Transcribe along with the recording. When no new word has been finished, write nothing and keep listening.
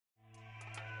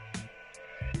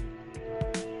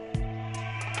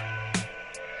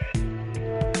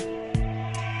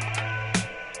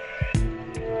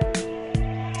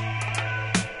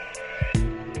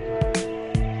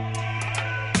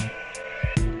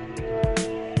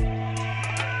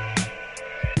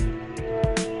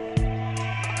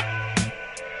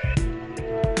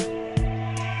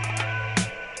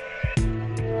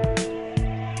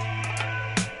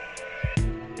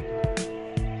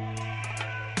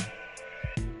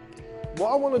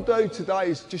What I want to do today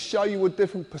is just show you a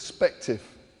different perspective,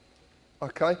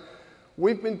 okay?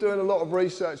 We've been doing a lot of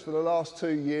research for the last 2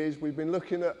 years. We've been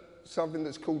looking at something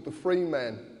that's called the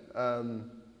Freeman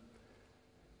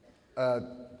a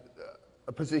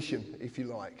position, if you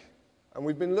like. And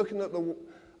we've been looking at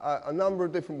a number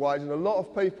of different ways, and a lot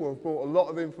of people have brought a lot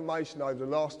of information over the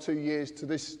last 2 years to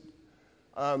this.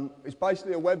 It's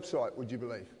basically a website, would you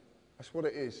believe? That's what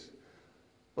it is.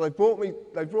 Well,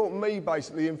 they brought me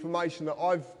basically information that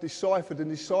I've deciphered and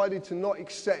decided to not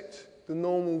accept the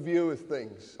normal view of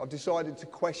things. I've decided to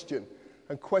question,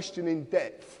 and question in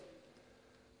depth.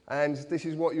 And this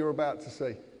is what you're about to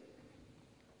see.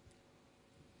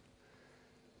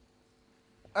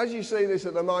 As you see this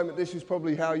at the moment, this is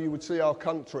probably how you would see our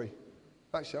country.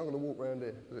 Actually, I'm going to walk around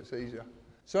here because it's easier.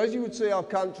 So as you would see our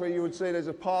country, you would see there's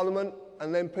a parliament,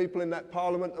 and then people in that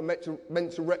parliament are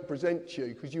meant to represent you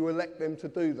because you elect them to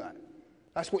do that.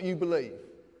 That's what you believe.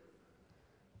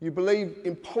 You believe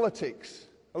in politics.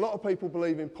 A lot of people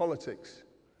believe in politics.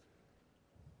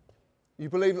 You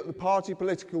believe that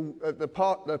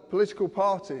the political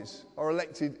parties are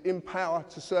elected in power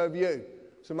to serve you,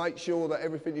 to make sure that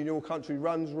everything in your country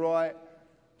runs right,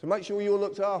 to make sure you're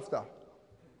looked after.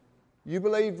 You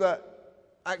believe that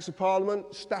Acts of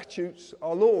Parliament, statutes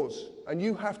are laws, and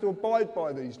you have to abide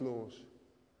by these laws.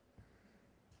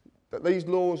 That these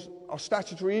laws are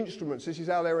statutory instruments, this is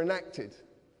how they're enacted.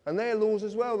 And they're laws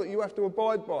as well that you have to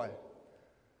abide by.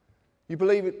 You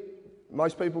believe it,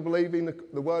 most people believe in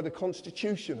the word a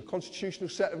constitution, a constitutional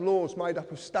set of laws made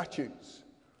up of statutes.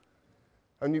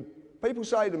 And people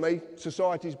say to me,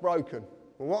 society's broken.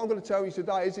 Well, what I'm going to tell you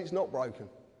today is it's not broken.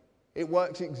 It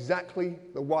works exactly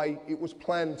the way it was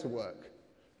planned to work.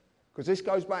 Because this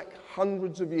goes back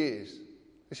hundreds of years.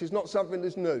 This is not something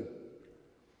that's new.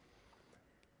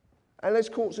 And there's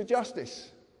courts of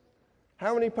justice.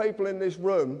 How many people in this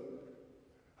room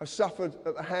have suffered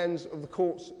at the hands of the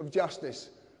courts of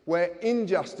justice where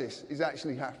injustice is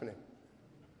actually happening?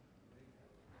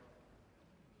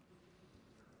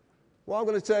 What I'm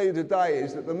going to tell you today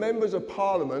is that the members of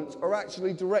Parliament are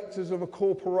actually directors of a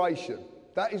corporation.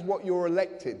 That is what you're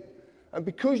elected. And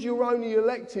because you're only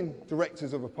electing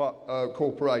directors of a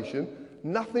corporation,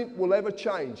 nothing will ever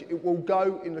change. It will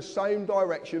go in the same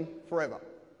direction forever.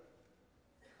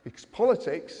 Because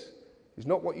politics is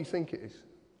not what you think it is.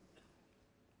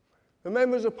 The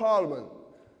members of Parliament.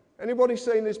 Anybody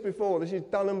seen this before? This is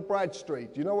Dun &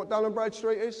 Bradstreet. Do you know what Dun &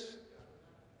 Bradstreet is?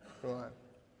 Right.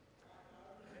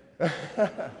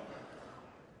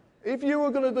 If you were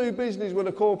going to do business with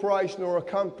a corporation or a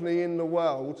company in the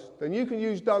world, then you can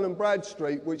use Dun &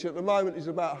 Bradstreet, which at the moment is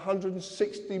about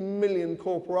 160 million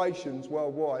corporations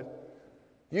worldwide.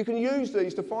 You can use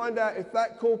these to find out if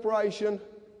that corporation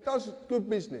does good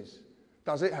business.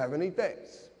 Does it have any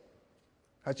debts?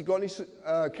 Has it got any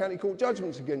county court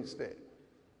judgments against it?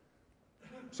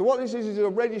 So what this is a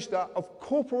register of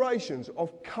corporations,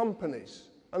 of companies.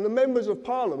 And the members of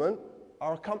Parliament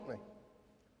are a company.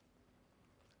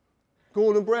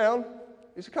 Gordon Brown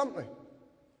is a company.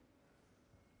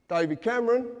 David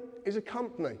Cameron is a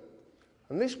company.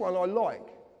 And this one I like.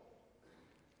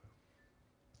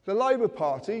 The Labour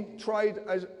Party trade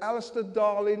as Alistair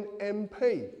Darling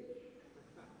MP.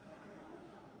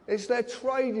 It's their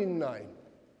trading name.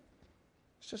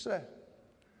 It's just there.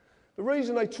 The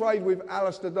reason they trade with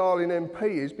Alistair Darling MP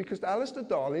is because Alistair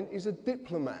Darling is a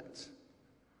diplomat.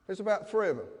 There's about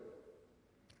 3 of them.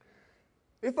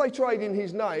 If they trade in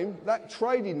his name, that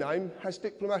trading name has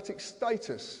diplomatic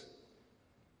status.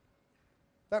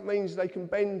 That means they can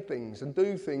bend things and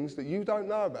do things that you don't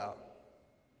know about.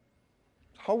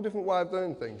 It's a whole different way of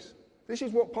doing things. This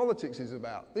is what politics is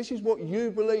about. This is what you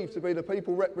believe to be the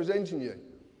people representing you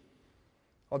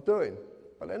are doing,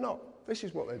 but they're not. This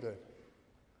is what they do.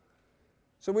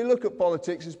 So we look at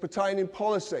politics as pertaining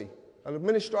policy, an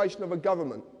administration of a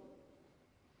government,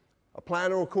 a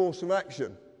plan or a course of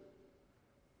action,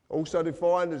 also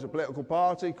defined as a political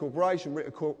party, corporation,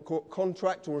 written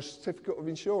contract or a certificate of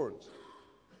insurance.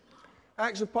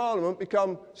 Acts of Parliament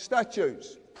become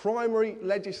statutes, primary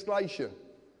legislation.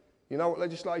 You know what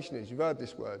legislation is? You've heard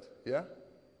this word, yeah?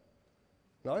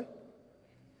 No?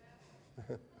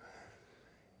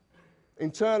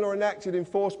 Internal or enacted,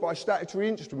 enforced by statutory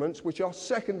instruments which are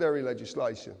secondary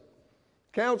legislation.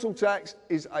 Council tax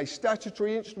is a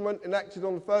statutory instrument enacted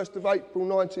on the 1st of April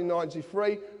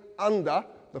 1993 under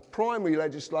the primary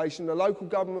legislation, the Local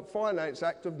Government Finance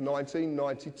Act of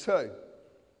 1992.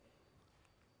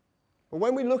 But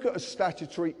when we look at a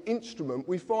statutory instrument,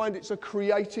 we find it's a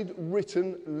created,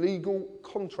 written, legal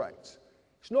contract.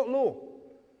 It's not law.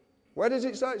 Where does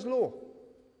it say it's law?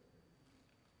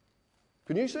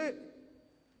 Can you see it?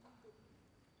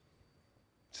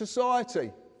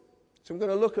 Society. So I'm going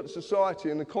to look at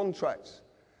society and the contracts.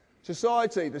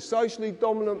 Society, the socially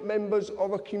dominant members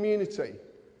of a community.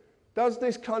 Does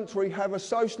this country have a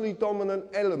socially dominant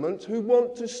element who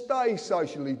want to stay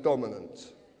socially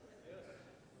dominant?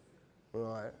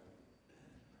 Right.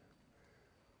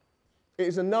 It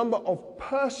is a number of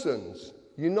persons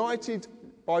united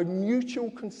by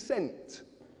mutual consent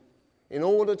in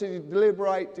order to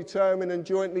deliberate, determine and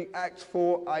jointly act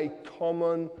for a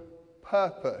common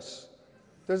purpose.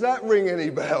 Does that ring any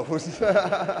bells?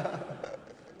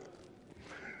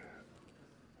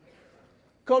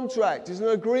 Contract is an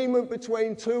agreement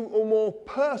between two or more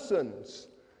persons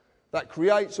that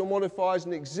creates or modifies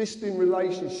an existing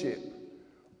relationship.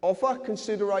 Offer,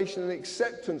 consideration and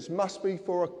acceptance must be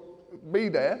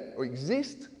there or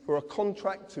exist for a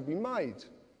contract to be made.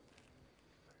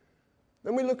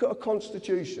 Then we look at a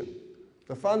constitution,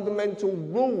 the fundamental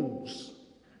rules,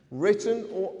 written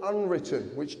or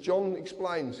unwritten, which John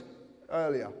explained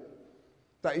earlier,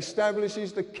 that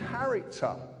establishes the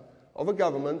character of a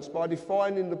government by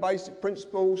defining the basic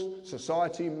principles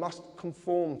society must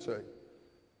conform to.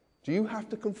 Do you have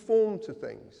to conform to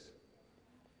things?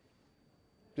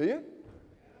 Do you?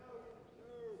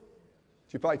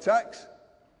 Do you pay tax?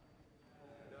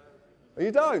 No.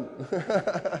 You don't?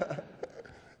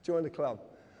 Join the club.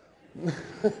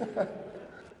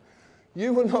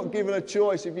 You were not given a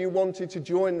choice if you wanted to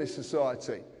join this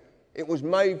society. It was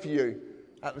made for you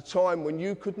at the time when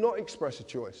you could not express a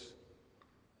choice.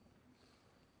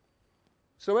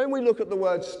 So when we look at the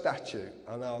word statute,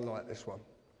 I know I like this one,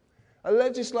 a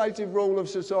legislative rule of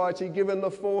society given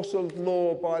the force of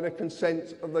law by the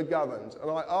consent of the governed.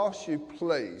 And I ask you,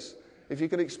 please, if you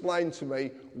could explain to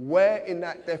me where in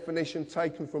that definition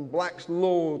taken from Black's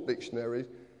Law Dictionary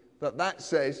that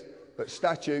says that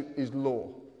statute is law.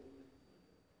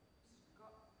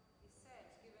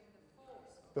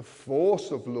 The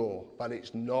force of law, but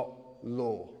it's not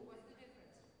law.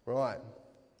 Right.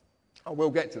 I will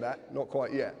get to that. Not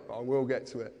quite yet, but I will get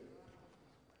to it.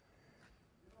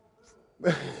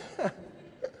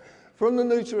 From the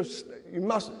neuter,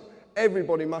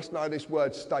 everybody must know this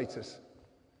word status.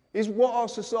 Is what our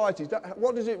society,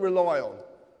 what does it rely on?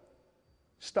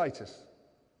 Status.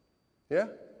 Yeah?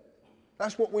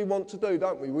 That's what we want to do,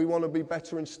 don't we? We want to be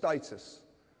better in status.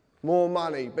 More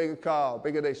money, bigger car,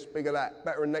 bigger this, bigger that,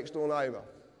 better than next door neighbour.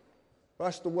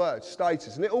 That's the word,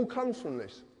 status. And it all comes from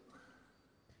this.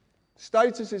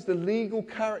 Status is the legal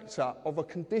character of a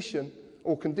condition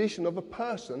or condition of a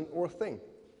person or a thing.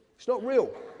 It's not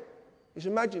real. It's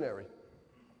imaginary.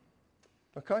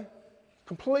 Okay?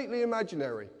 Completely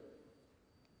imaginary.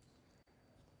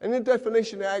 And in the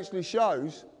definition it actually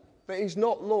shows that it's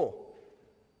not law.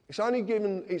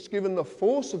 It's given the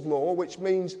force of law, which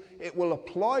means it will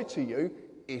apply to you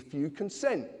if you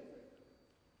consent.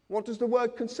 What does the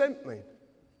word consent mean?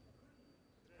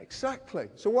 Exactly.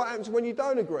 So what happens when you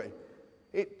don't agree?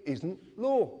 It isn't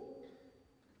law.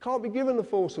 Can't be given the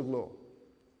force of law.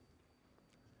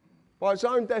 By its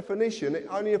own definition, it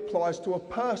only applies to a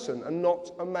person and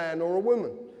not a man or a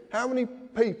woman. How many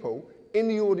people in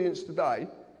the audience today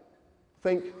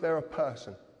think they're a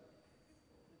person?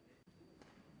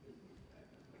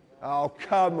 Oh,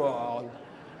 come on.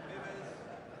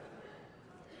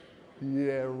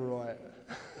 Yeah, right.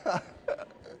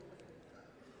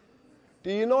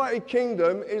 The United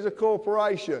Kingdom is a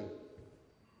corporation.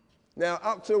 Now,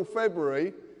 up till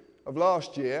February of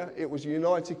last year, it was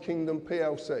United Kingdom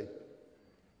PLC.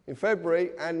 In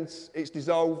February, and it's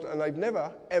dissolved, and they've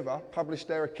never, ever published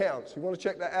their accounts. If you want to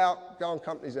check that out, go on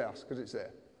Companies House, because it's there.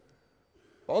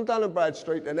 But on Dun &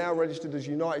 Bradstreet, they're now registered as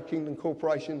United Kingdom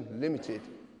Corporation Limited.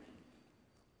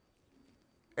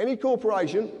 Any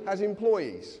corporation has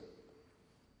employees.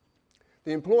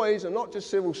 The employees are not just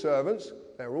civil servants,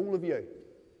 they're all of you.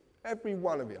 Every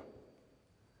one of you.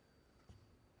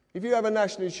 If you have a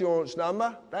national insurance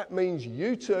number, that means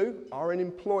you too are an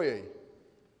employee.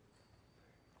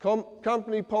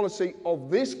 Company policy of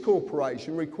this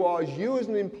corporation requires you as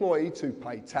an employee to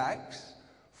pay tax,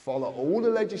 follow all the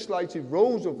legislative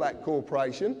rules of that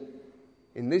corporation,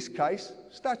 in this case,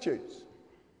 statutes.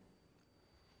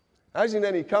 As in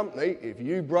any company, if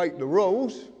you break the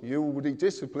rules, you will be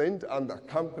disciplined under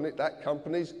that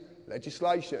company's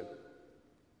legislation.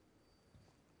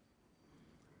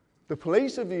 The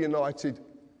police of the United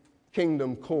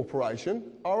Kingdom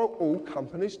Corporation are all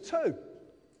companies too.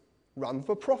 Run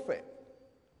for profit.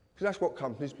 Because that's what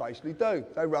companies basically do.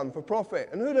 They run for profit.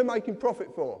 And who are they making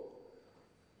profit for?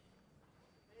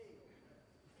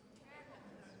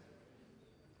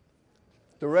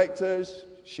 Directors,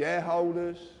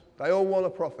 shareholders, they all want a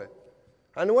profit.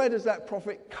 And where does that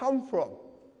profit come from?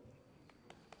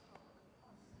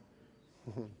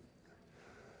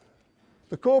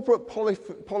 The corporate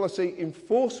policy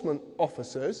enforcement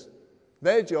officers,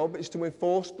 their job is to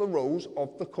enforce the rules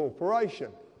of the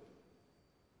corporation.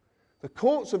 The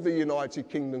courts of the United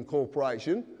Kingdom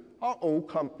Corporation are all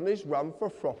companies run for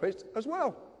profit as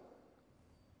well.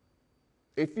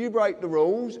 If you break the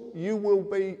rules, you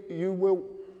will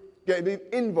get an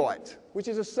invite, which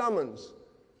is a summons.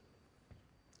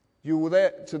 You will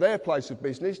there to their place of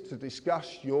business to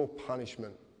discuss your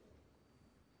punishment.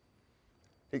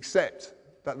 Except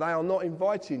that they are not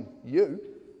inviting you.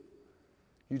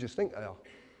 You just think they are.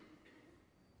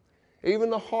 Even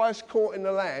the highest court in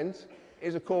the land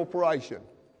is a corporation,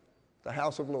 the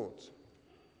House of Lords.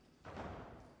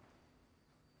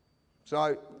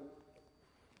 So,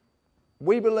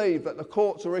 we believe that the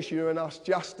courts are issuing us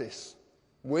justice.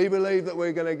 We believe that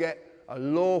we're going to get a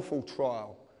lawful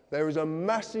trial. There is a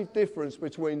massive difference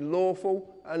between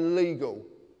lawful and legal.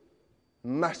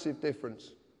 Massive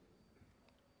difference.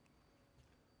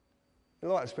 You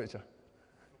like this picture?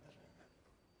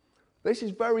 This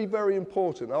is very, very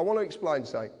important. I want to explain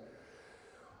something.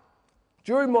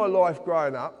 During my life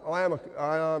growing up, I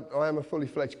am a fully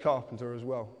fledged carpenter as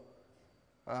well.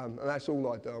 And that's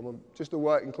all I do. I'm just a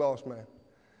working class man.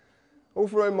 All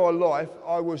through my life,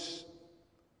 I was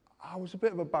a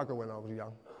bit of a bugger when I was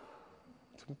young,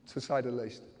 to say the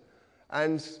least.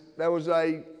 And there was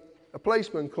a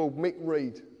policeman called Mick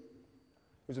Reed, who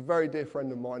was a very dear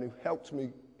friend of mine, who helped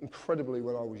me incredibly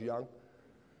when I was young.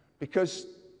 Because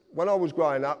when I was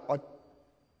growing up, I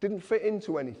didn't fit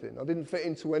into anything. I didn't fit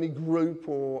into any group,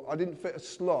 or I didn't fit a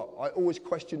slot. I always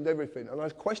questioned everything. And I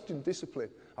questioned discipline.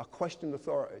 I questioned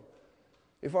authority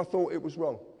if I thought it was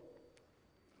wrong.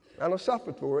 And I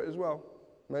suffered for it as well,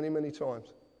 many, many times.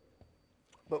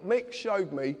 But Mick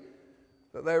showed me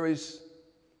that there is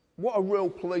what a real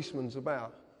policeman's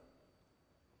about.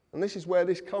 And this is where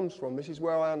this comes from. This is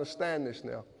where I understand this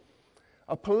now.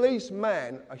 A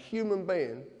policeman, a human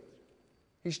being,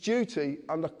 his duty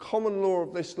under common law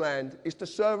of this land is to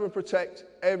serve and protect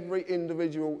every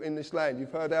individual in this land.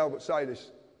 You've heard Albert say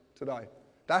this today.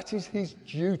 That is his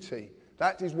duty.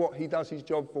 That is what he does his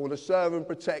job for, to serve and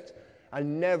protect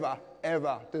and never,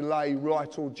 ever delay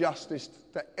right or justice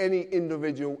to any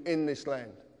individual in this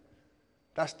land.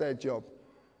 That's their job.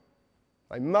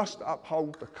 They must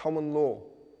uphold the common law.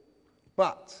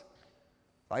 But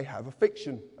they have a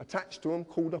fiction attached to them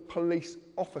called a police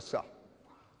officer.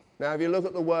 Now, if you look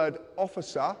at the word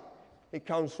officer, it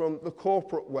comes from the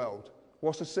corporate world.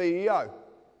 What's a CEO?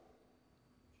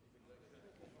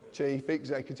 Chief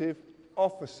Executive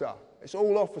Officer. It's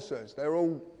all officers.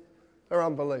 They're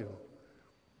unbelievable.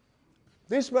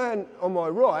 This man on my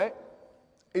right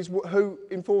is who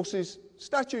enforces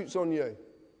statutes on you.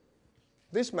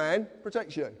 This man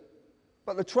protects you.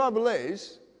 But the trouble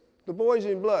is, the boys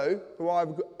in blue, who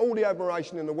I've got all the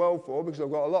admiration in the world for, because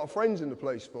I've got a lot of friends in the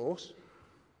police force,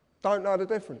 don't know the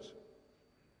difference.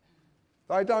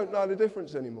 They don't know the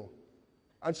difference anymore.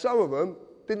 And some of them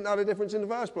didn't know the difference in the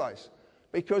first place,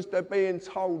 because they're being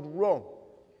told wrong.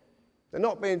 They're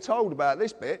not being told about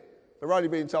this bit, they're only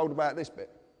being told about this bit.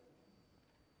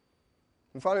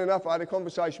 And funny enough, I had a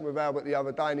conversation with Albert the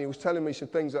other day, and he was telling me some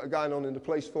things that are going on in the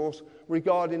police force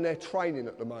regarding their training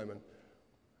at the moment.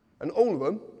 And all of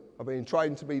them are being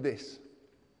trained to be this.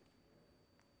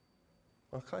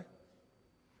 Okay?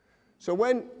 So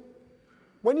when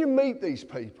you meet these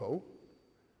people,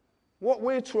 what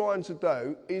we're trying to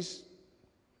do is,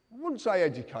 I wouldn't say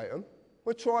educate them,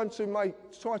 we're try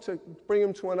to bring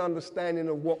them to an understanding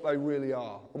of what they really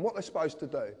are and what they're supposed to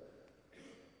do.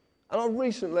 And I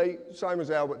recently, same as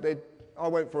Albert did, I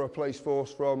went for a police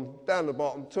force from down the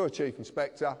bottom to a chief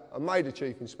inspector, and made a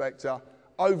chief inspector,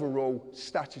 overall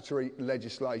statutory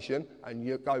legislation, and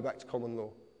you go back to common law.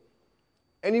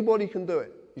 Anybody can do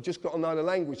it. You've just got to know the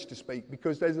language to speak,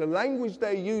 because there's a language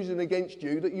they're using against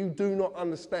you that you do not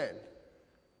understand.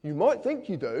 You might think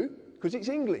you do, because it's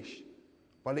English,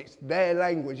 but it's their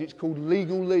language. It's called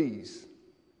legalese.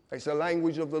 It's the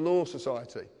language of the Law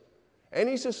Society.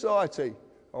 Any society,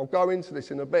 I'll go into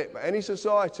this in a bit, but any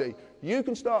society, you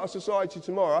can start a society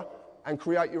tomorrow and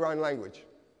create your own language.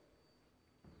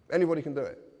 Anybody can do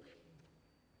it.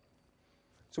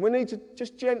 So we need to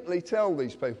just gently tell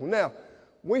these people. Now,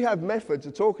 we have methods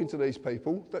of talking to these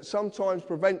people that sometimes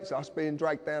prevents us being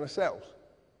dragged down ourselves.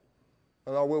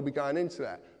 And I will be going into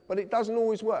that. But it doesn't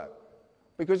always work.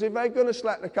 Because if they're going to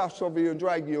slap the cuffs off you and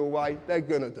drag you away, they're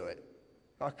going to do it.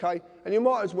 Okay? And you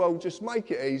might as well just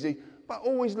make it easy, but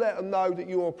always let them know that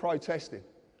you are protesting.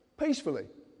 Peacefully.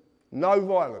 No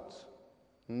violence.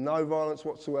 No violence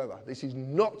whatsoever. This is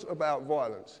not about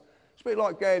violence. It's a bit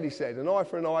like Gandhi said, an eye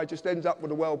for an eye just ends up with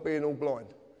the world being all blind.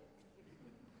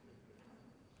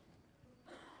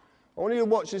 I want you to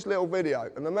watch this little video,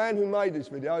 and the man who made this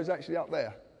video is actually up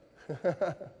there.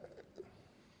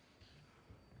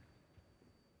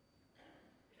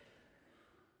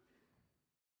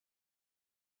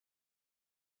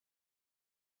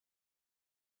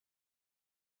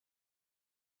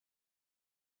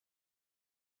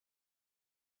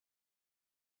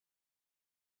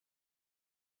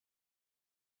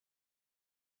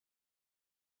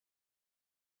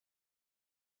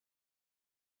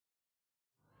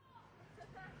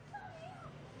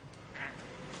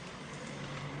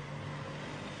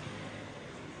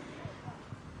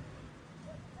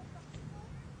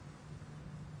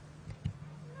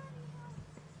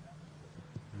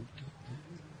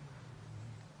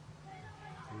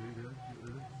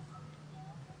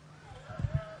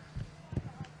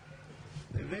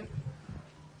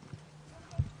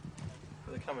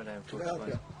 Put the camera down for Can I us, help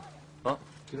mate. you? What?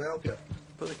 Can I help you?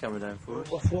 Put the camera down for us.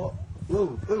 What?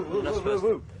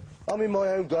 Whoa. I'm in my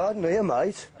own garden here,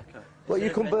 mate. Okay. What, Is you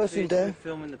there come an offence bursting for down?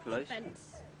 Filming the police?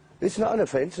 It's not an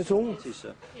offence at all. It is,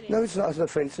 sir. No, it's not an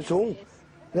offence at all.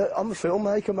 No, I'm a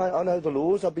filmmaker, mate. I know the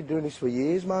laws. I've been doing this for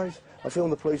years, mate. I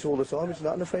film the police all the time. It's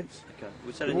not an offence. Okay.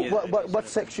 We're telling you. that it's What an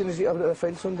section is it an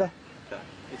offence under? offence. Okay.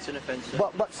 It's an offence, sir.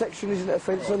 What section is it an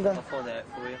offence under? I'll find out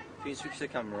for you. If you can switch the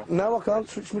camera off. No, I can't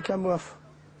switch my camera off.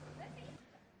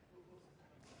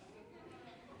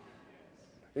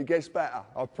 It gets better.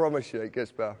 I promise you, it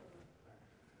gets better.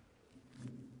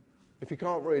 If you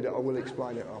can't read it, I will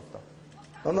explain it after.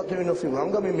 I'm not doing nothing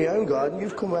wrong. I'm in my own garden.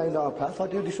 You've come round our path. I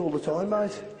do this all the time,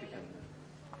 mate.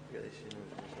 Get this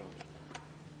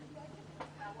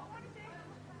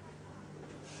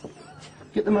in.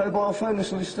 Get the mobile phone, the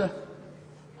solicitor.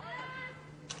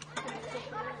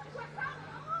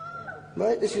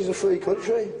 Mate, this is a free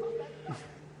country.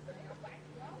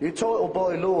 You're entitled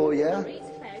by law, yeah?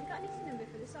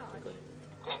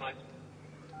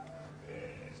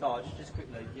 No, just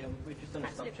quickly, we've just done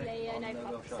a stop check on the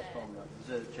Welsh Farm.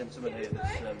 There's a gentleman here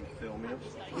that's filming us.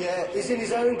 Yeah, he's in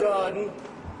his own garden,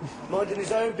 minding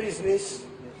his own business,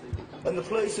 and the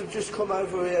police have just come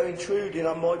over here intruding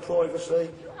on my privacy,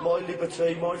 my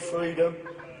liberty, my freedom.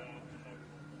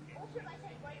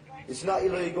 It's not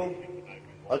illegal.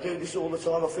 I do this all the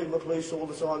time. I film the police all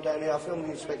the time down here. I film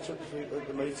the inspector at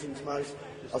the meetings, mate.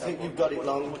 I think you've got it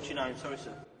wrong. What's your name? Sorry,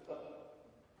 sir.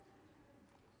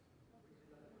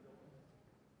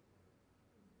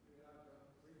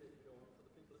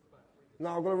 No,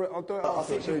 I'll do it I after.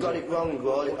 think It's you've got easier. it wrong,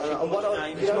 right? And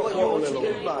what you know what you ought to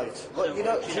do, mate? Do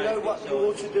you know what you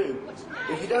ought to do?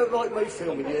 If you don't like me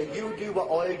filming you, you do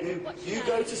what I do. You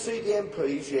go to see the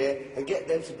MPs, yeah, and get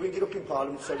them to bring it up in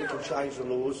Parliament so they can change the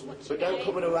laws. But don't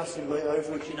come and harassing me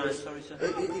over it. Sorry, sir.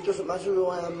 It doesn't matter who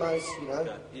I am, mate, you know.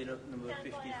 Okay. You're number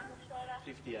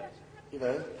 58. You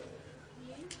know.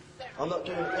 I'm not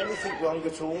doing anything wrong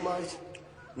at all, mate.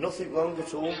 Nothing wrong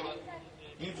at all.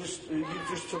 You just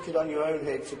took it on your own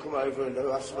head to come over and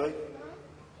harass me,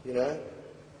 you know.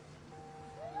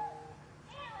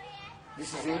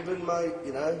 This is England, mate,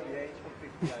 you know.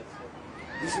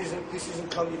 This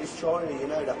isn't communist China, you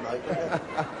know that, mate. Don't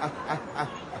you?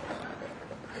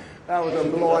 That was a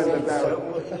blinder, So, Darren.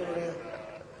 what you doing here?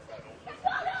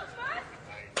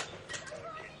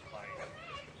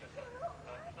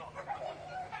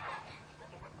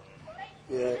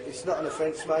 Yeah, it's not an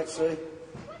offence, mate. See.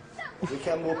 We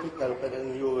can more pick that up better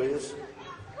than your ears.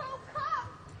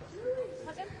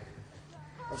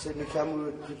 I said my camera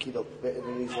would pick it up better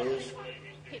than his ears.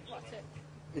 Pick what up?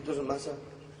 It doesn't matter.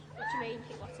 What do you mean,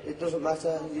 pick what up? It doesn't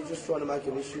matter. You're just trying to make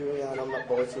an issue here and I'm not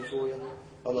biting for you.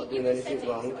 I'm not doing anything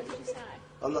wrong. What did you say?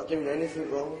 I'm not doing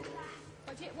anything wrong.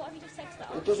 What have you just said to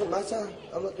that? It doesn't matter.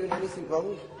 I'm not doing anything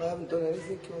wrong. I haven't done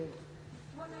anything wrong.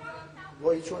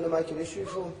 What are you trying to make an issue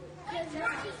for?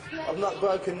 I've not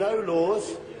broken no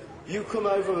laws. You come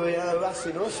over here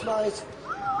harassing us, mate.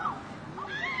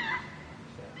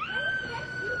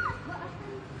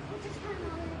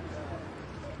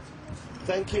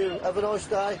 Thank you. Have a nice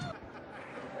day.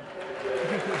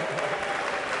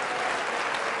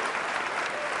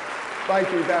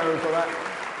 Thank you, Darren, for that.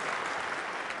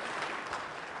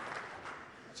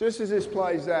 Just as this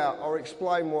plays out, I'll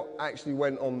explain what actually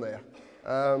went on there.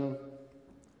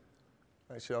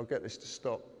 Actually, I'll get this to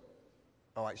stop.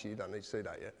 Oh, actually, you don't need to see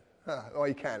that yet. Oh,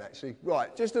 you can, actually.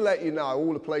 Right, just to let you know,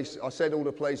 all the police, I said all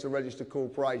the police are registered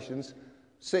corporations.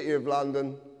 City of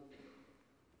London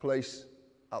Police,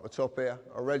 up the top here,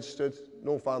 are registered.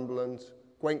 Northumberland,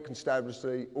 Gwent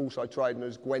Constabulary, also trading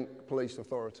as Gwent Police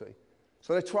Authority.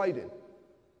 So they're trading,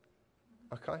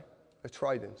 okay? They're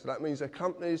trading. So that means they're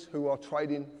companies who are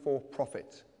trading for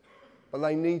profit. But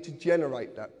they need to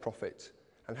generate that profit.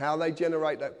 And how they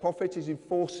generate that profit is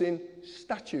enforcing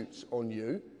statutes on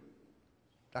you.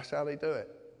 That's how they do it.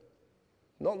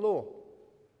 Not law.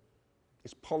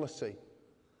 It's policy.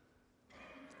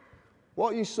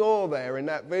 What you saw there in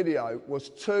that video was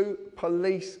 2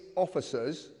 police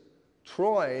officers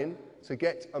trying to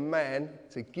get a man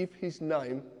to give his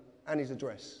name and his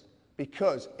address.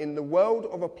 Because in the world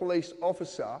of a police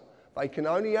officer, they can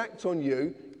only act on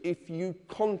you if you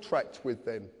contract with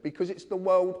them, because it's the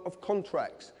world of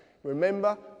contracts.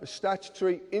 Remember, the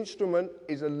statutory instrument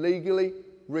is a legally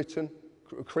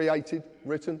created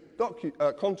written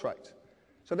contract.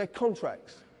 So they're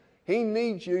contracts. He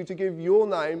needs you to give your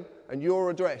name and your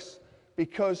address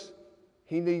because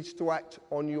he needs to act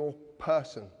on your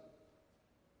person,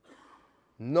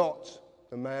 not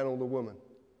the man or the woman.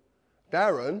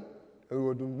 Darren, who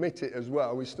would admit it as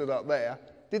well, he stood up there,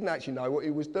 didn't actually know what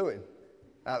he was doing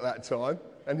at that time,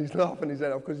 and he's laughing his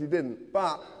head off because he didn't.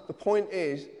 But the point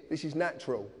is, this is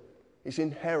natural. It's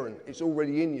inherent. It's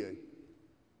already in you.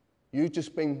 You've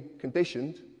just been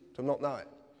conditioned to not know it.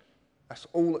 That's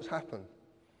all that's happened.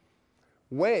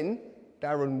 When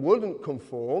Darren wouldn't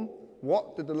conform,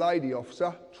 what did the lady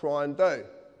officer try and do?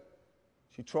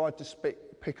 She tried to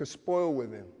pick a spoil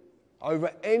with him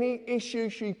over any issue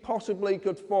she possibly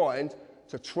could find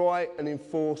to try and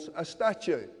enforce a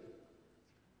statute.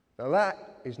 Now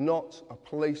that is not a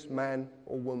policeman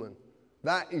or woman.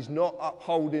 That is not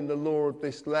upholding the law of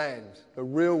this land, the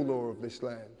real law of this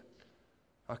land.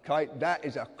 Okay, that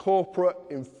is a corporate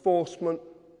enforcement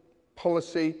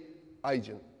policy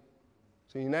agent.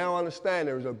 So you now understand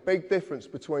there is a big difference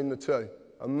between the two,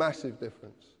 a massive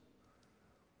difference.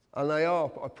 And they are,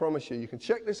 I promise you, you can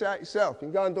check this out yourself. You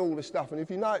can go and do all this stuff, and if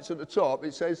you notice at the top,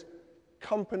 it says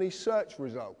company search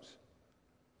results.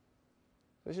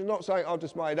 This is not something I've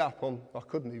just made up on, I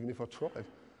couldn't even if I tried.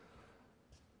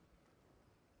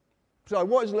 So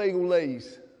what is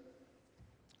legalese?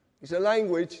 It's a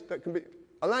language that can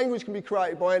be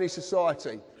created by any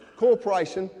society.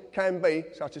 Corporation can be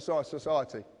such a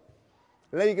society.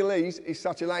 Legalese is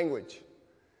such a language.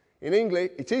 In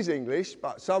English, it is English,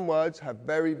 but some words have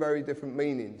very, very different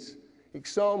meanings.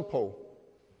 Example,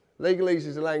 legalese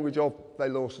is a language of the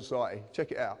Law Society.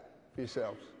 Check it out for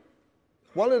yourselves.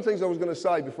 One of the things I was going to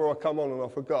say before I come on and I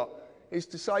forgot is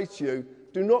to say to you,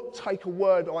 do not take a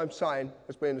word I'm saying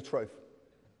as being the truth.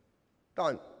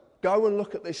 Don't. Go and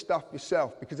look at this stuff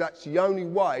yourself, because that's the only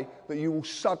way that you will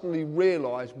suddenly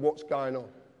realise what's going on.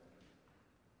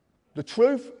 The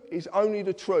truth is only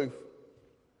the truth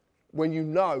when you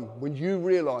know, when you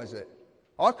realise it.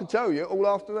 I could tell you all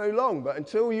afternoon long, but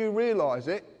until you realise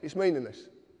it, it's meaningless.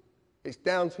 It's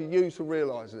down to you to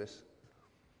realise this.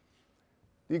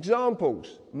 The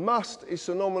examples. Must is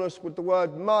synonymous with the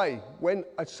word may. When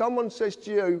someone says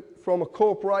to you from a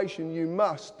corporation, you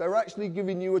must, they're actually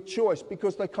giving you a choice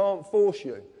because they can't force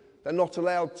you. They're not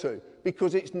allowed to,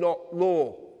 because it's not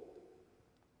law.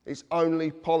 It's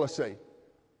only policy.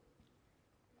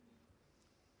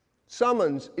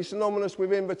 Summons is synonymous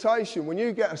with invitation. When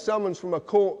you get a summons from a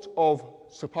court of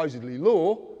supposedly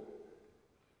law,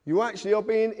 you actually are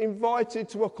being invited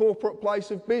to a corporate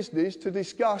place of business to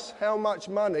discuss how much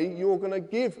money you're going to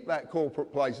give that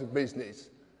corporate place of business.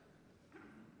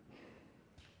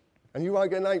 And you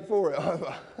won't get named for it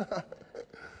either.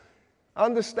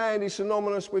 Understand is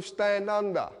synonymous with stand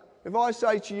under. If I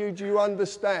say to you, do you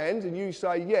understand? And you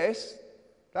say yes,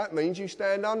 that means you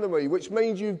stand under me, which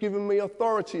means you've given me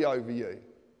authority over you.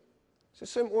 It's as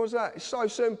simple as that. It's so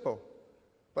simple.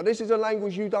 But this is a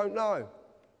language you don't know.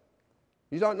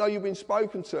 You don't know you've been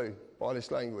spoken to by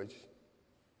this language.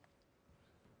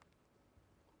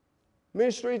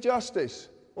 Ministry of Justice,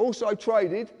 also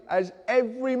traded as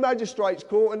every magistrate's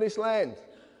court in this land.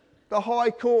 The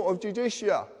High Court of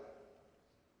Judicia.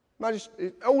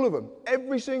 All of them,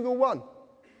 every single one,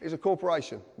 is a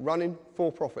corporation running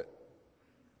for profit.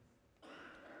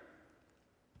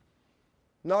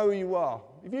 Know who you are.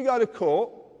 If you go to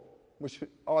court, which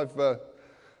I've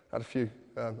had a few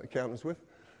accountants with,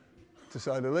 to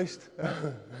say the least,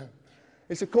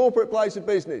 it's a corporate place of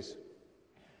business.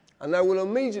 And they will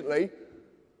immediately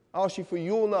ask you for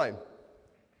your name.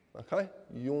 Okay?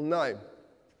 Your name.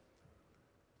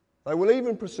 They will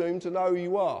even presume to know who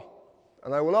you are.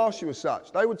 And they will ask you as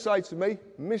such. They would say to me,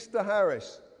 Mr.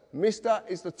 Harris. Mr.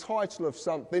 is the title of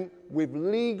something with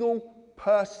legal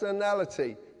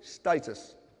personality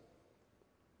status.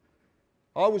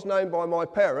 I was named by my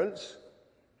parents,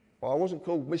 but I wasn't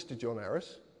called Mr. John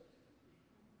Harris.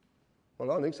 Well,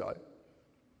 I don't think so.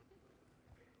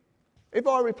 If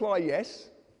I reply yes,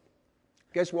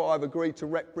 guess what I've agreed to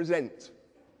represent?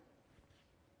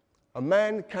 A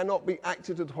man cannot be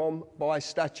acted upon by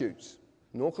statutes.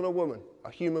 nor can a woman,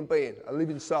 a human being, a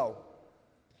living soul.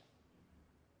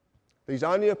 These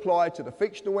only apply to the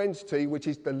fictional entity, which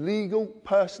is the legal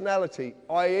personality,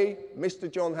 i.e.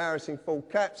 Mr. John Harris in full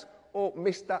caps or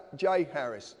Mr. J.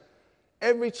 Harris.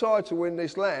 Every title in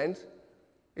this land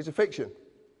is a fiction.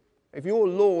 If you're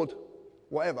Lord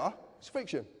whatever, it's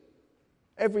fiction.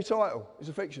 Every title is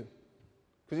a fiction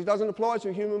because it doesn't apply to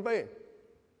a human being.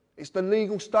 It's the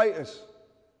legal status.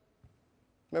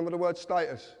 Remember the word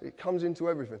status? It comes into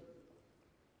everything.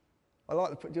 Do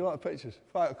you like the pictures?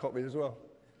 Photocopied as well.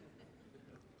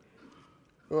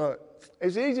 Right.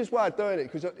 It's the easiest way of doing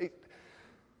it because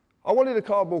I wanted a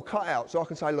cardboard cutout so I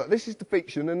can say, look, this is the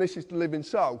fiction and this is the living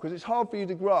soul, because it's hard for you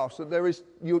to grasp that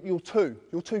you're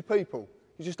two people.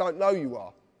 You just don't know you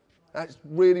are. That's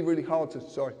really, really hard to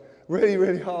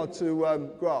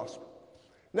grasp.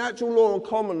 Natural law and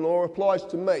common law applies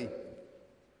to me.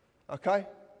 Okay?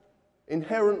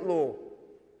 Inherent law.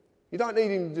 You don't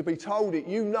need him to be told it.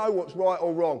 You know what's right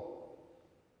or wrong.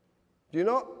 Do you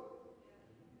not?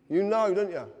 You know, don't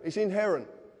you? It's inherent.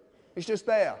 It's just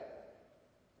there.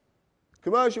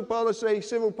 Commercial policy,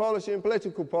 civil policy and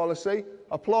political policy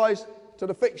applies to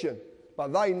the fiction,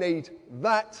 but they need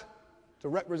that to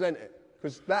represent it,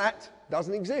 because that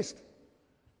doesn't exist.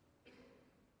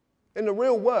 In the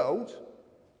real world,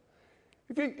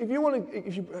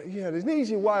 there's an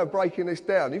easy way of breaking this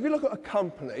down. If you look at a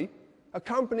company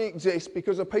exists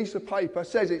because a piece of paper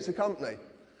says it's a company.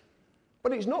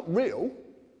 But it's not real,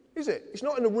 is it? It's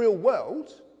not in the real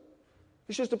world.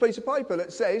 It's just a piece of paper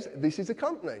that says this is a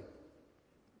company.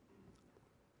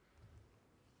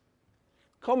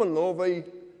 Common law v.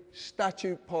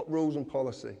 statute, rules and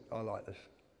policy. I like this.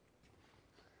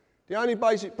 The only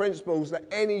basic principles that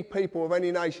any people of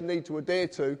any nation need to adhere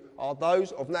to are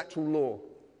those of natural law,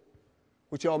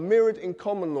 which are mirrored in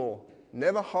common law.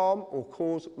 Never harm or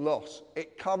cause loss.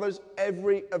 It covers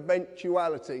every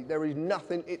eventuality. There is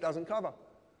nothing it doesn't cover.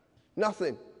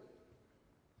 Nothing.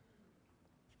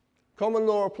 Common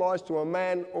law applies to a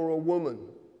man or a woman,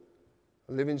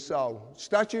 a living soul.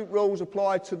 Statute rules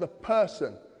apply to the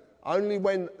person only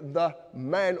when the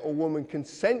man or woman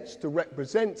consents to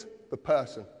represent the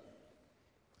person.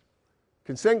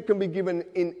 Consent can be given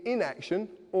in inaction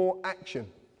or action.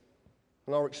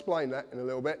 And I'll explain that in a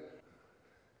little bit.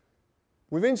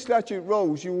 Within statute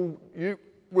rules, you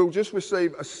will just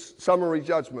receive a summary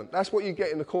judgment. That's what you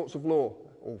get in the courts of law,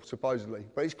 or supposedly.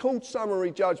 But it's called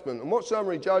summary judgment. And what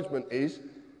summary judgment is,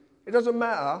 it doesn't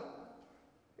matter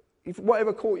if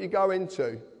whatever court you go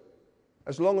into,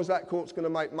 as long as that court's going to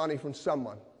make money from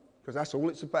someone, because that's all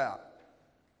it's about.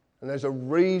 And there's a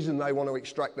reason they want to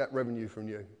extract that revenue from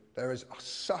you. There is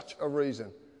such a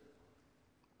reason.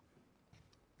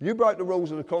 You break the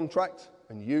rules of the contract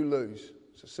and you lose.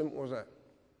 It's as simple as that.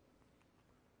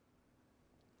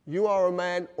 You are a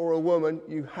man or a woman,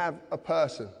 you have a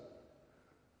person.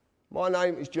 My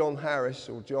name is John Harris,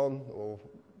 or John, or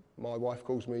my wife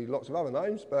calls me lots of other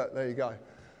names, but there you go.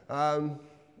 I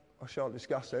shan't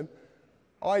discuss them.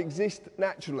 I exist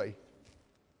naturally.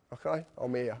 Okay?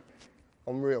 I'm here.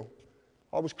 I'm real.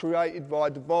 I was created by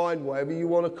divine, whatever you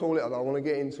want to call it. I don't want to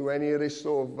get into any of this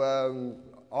sort of...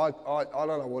 I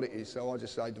don't know what it is, so I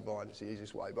just say divine. It's the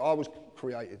easiest way. But I was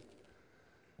created.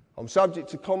 I'm subject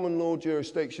to common law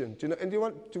jurisdiction.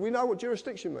 Do we know what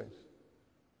jurisdiction means?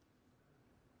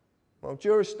 Well,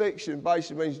 jurisdiction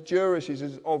basically means juris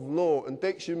is of law, and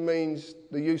diction means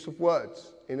the use of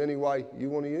words in any way you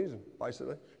want to use them,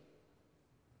 basically.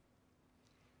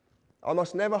 I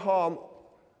must never harm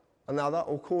another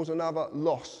or cause another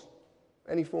loss,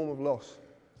 any form of loss.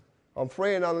 I'm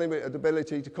free and unlimited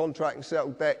ability to contract and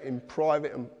settle debt in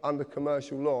private and under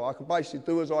commercial law. I can basically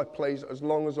do as I please as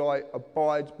long as I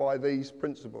abide by these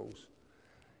principles.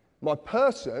 My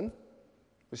person,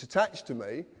 that's attached to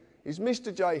me, is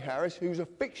Mr. J. Harris, who's a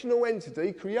fictional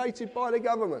entity created by the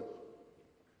government.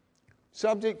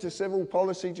 Subject to civil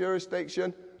policy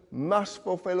jurisdiction, must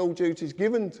fulfil all duties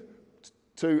given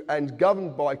to and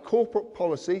governed by corporate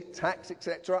policy, tax,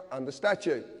 etc., under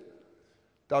statute.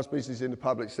 Does business in the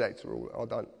public sector, or I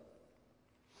don't.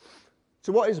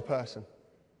 So what is a person?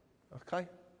 Okay?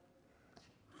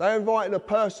 They're inviting a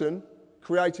person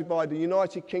created by the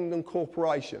United Kingdom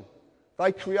Corporation.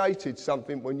 They created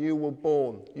something when you were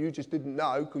born. You just didn't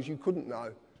know because you couldn't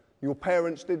know. Your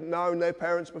parents didn't know and their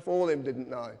parents before them didn't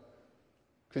know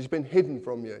because it's been hidden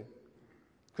from you.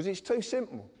 Because it's too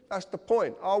simple. That's the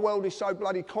point. Our world is so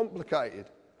bloody complicated.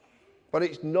 But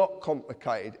it's not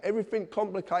complicated. Everything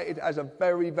complicated has a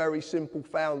very, very simple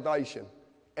foundation.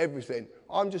 Everything.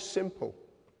 I'm just simple.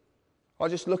 I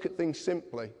just look at things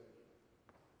simply.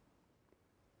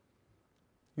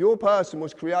 Your person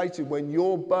was created when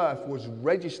your birth was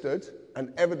registered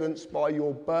and evidenced by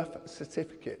your birth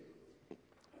certificate.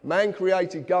 Man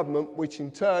created government, which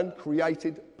in turn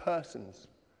created persons.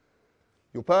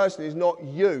 Your person is not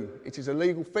you. It is a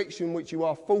legal fiction which you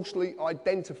are falsely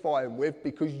identifying with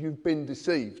because you've been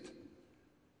deceived.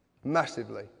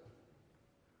 Massively.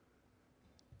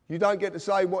 You don't get to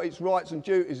say what its rights and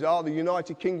duties are. The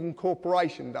United Kingdom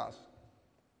Corporation does.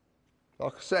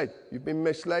 Like I said, you've been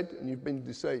misled and you've been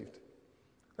deceived.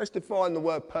 Let's define the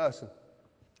word person.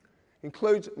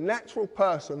 Includes natural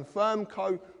person, firm,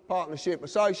 co-partnership,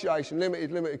 association,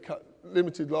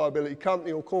 limited liability,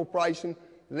 company or corporation,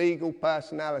 legal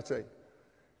personality.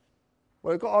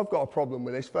 Well, I've got a problem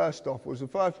with this. First off, the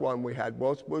first one we had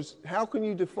was how can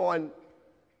you define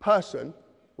person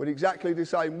with exactly the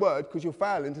same word because you're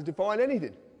failing to define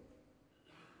anything?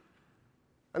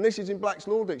 And this is in Black's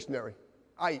Law Dictionary,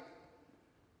 8.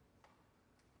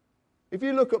 If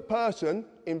you look at person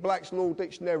in Black's Law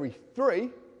Dictionary 3,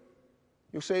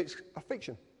 you'll see it's a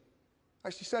fiction.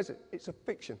 Actually says it, it's a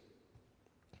fiction.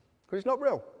 Because it's not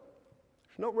real.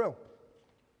 It's not real.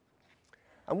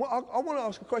 And I want to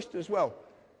ask a question as well.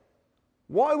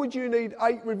 Why would you need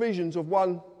 8 revisions of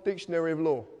one dictionary of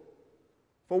law?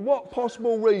 For what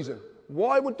possible reason?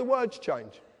 Why would the words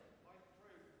change?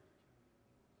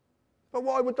 But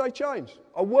why would they change?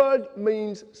 A word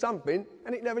means something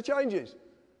and it never changes.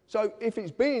 So if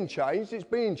it's being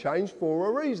changed for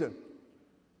a reason.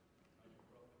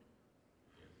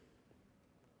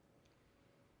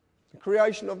 The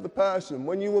creation of the person.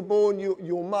 When you were born,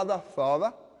 your mother,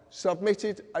 father,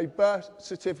 submitted a birth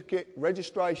certificate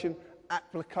registration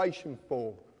application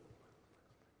form.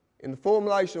 In the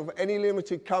formulation of any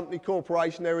limited company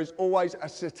corporation, there is always a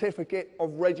certificate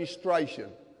of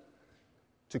registration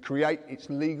to create its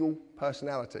legal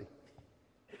personality.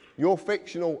 Your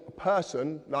fictional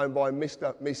person, known by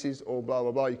Mr., Mrs. or blah,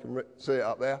 blah, blah, you can see it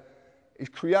up there, is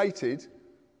created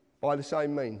by the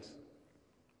same means.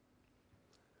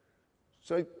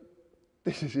 So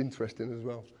this is interesting as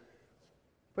well.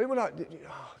 People like,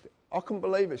 I couldn't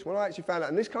believe this. When I actually found out,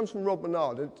 and this comes from Rob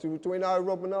Bernard. Do we know who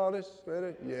Rob Bernard is?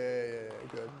 Really? Yeah,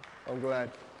 good. I'm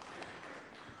glad.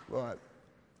 Right.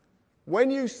 When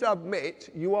you submit,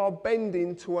 you are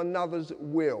bending to another's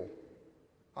will.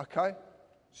 Okay?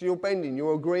 So you're bending,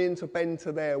 you're agreeing to bend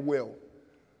to their will.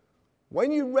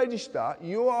 When you register,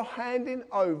 you are handing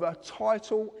over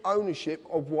title ownership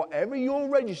of whatever you're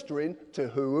registering to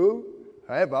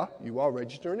whoever you are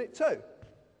registering it to.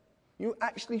 You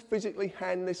actually physically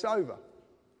hand this over.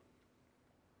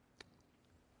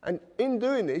 And in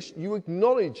doing this, you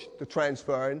acknowledge the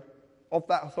transferring of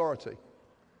that authority.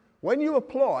 When you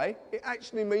apply, it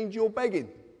actually means you're begging.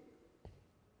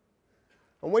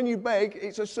 And when you beg,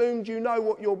 it's assumed you know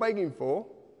what you're begging for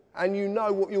and you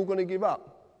know what you're going to give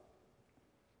up.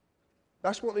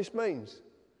 That's what this means.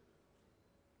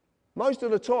 Most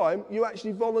of the time, you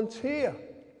actually volunteer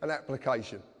an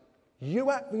application.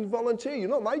 You actually volunteer. You're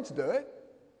not made to do it.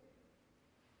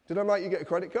 Did I make you get a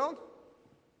credit card?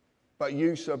 But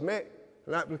you submit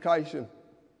an application.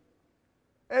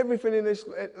 Everything in this,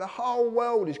 the whole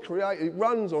world is created, it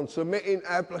runs on submitting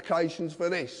applications for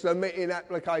this, submitting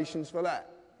applications for that.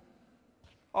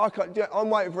 I'm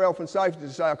waiting for health and safety to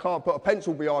say I can't put a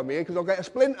pencil behind me here because I'll get a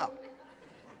splinter.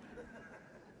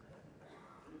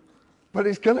 But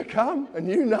it's going to come,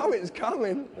 and you know it's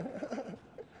coming.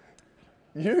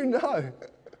 You know.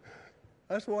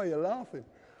 That's why you're laughing.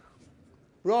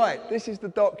 Right, this is the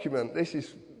document. This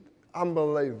is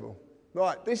unbelievable.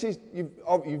 Right, this is, you've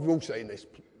all seen this,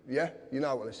 yeah? You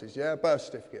know what this is, yeah? Birth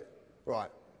certificate. Right.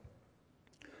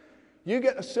 You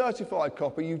get a certified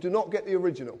copy, you do not get the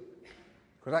original,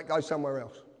 because that goes somewhere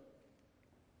else.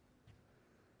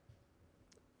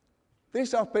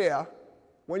 This up here,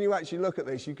 when you actually look at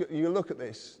this, you look at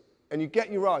this, and you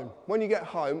get your own. When you get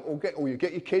home, or you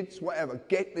get your kids, whatever,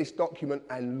 get this document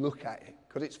and look at it,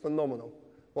 because it's phenomenal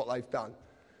what they've done.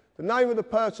 The name of the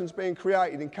person's being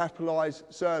created in capitalised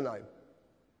surname.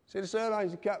 See the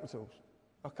surnames in capitals,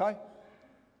 okay?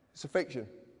 It's a fiction.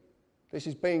 This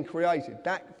is being created.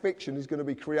 That fiction is going to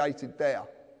be created there.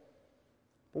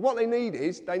 But what they need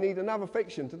is, they need another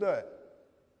fiction to do it.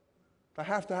 They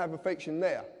have to have a fiction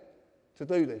there to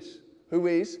do this, who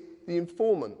is the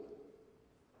informant.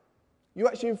 You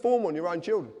actually inform on your own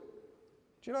children.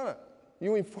 Do you know that?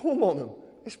 You inform on them.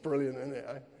 It's brilliant, isn't it?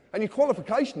 Eh? And your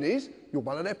qualification is, you're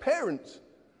one of their parents.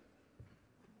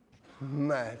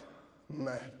 Mad.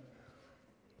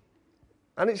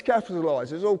 And it's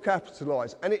capitalised, it's all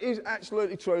capitalised. And it is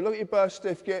absolutely true. Look at your birth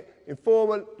certificate,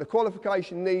 informant, the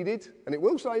qualification needed, and it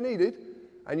will say needed,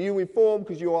 and you inform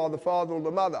because you are the father or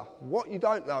the mother. What you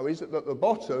don't know is that at the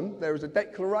bottom there is a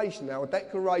declaration. Now, a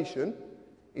declaration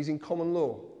is in common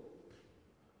law.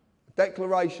 A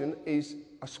declaration is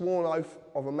a sworn oath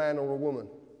of a man or a woman.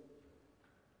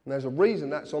 And there's a reason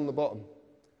that's on the bottom.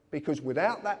 Because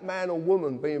without that man or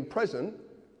woman being present,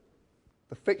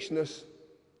 the fictitious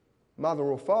mother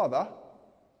or father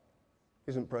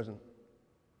isn't present.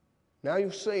 Now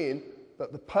you're seeing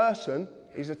that the person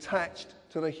is attached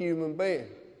to the human being.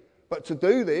 But to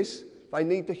do this, they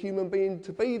need the human being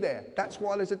to be there. That's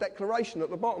why there's a declaration at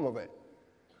the bottom of it.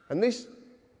 And this,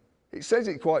 it says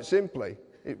it quite simply.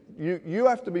 You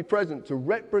have to be present to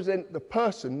represent the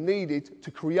person needed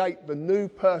to create the new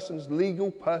person's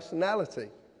legal personality.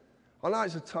 I know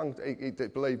it's a tongue,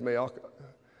 believe me,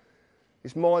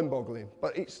 it's mind-boggling,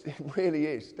 but it really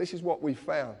is. This is what we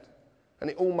found. And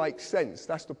it all makes sense.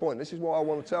 That's the point. This is what I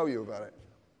want to tell you about it.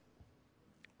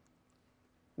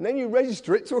 And then you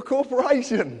register it to a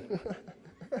corporation.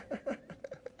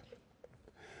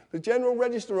 The General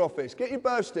Register Office. Get your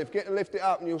birth certificate and lift it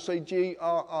up and you'll see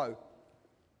GRO.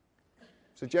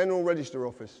 It's a General Register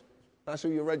Office. That's who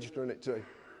you're registering it to.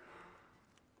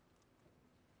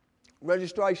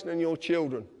 Registration and your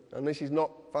children. And this is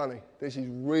not funny. This is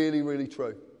really, really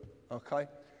true. Okay?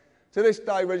 To this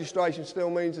day, registration still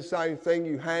means the same thing.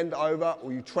 You hand over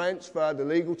or you transfer the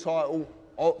legal title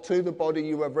to the body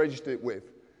you have registered it with.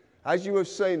 As you have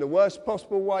seen, the worst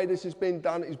possible way this has been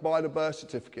done is by the birth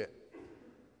certificate.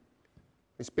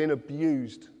 It's been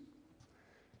abused.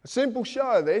 A simple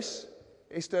show of this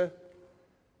is do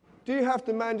you have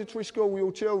to mandatory school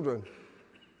your children?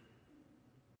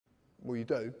 Well, you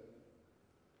do.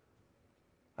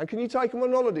 And can you take them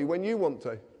on holiday when you want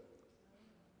to?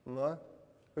 No.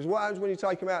 Because what happens when you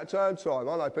take them out at term time?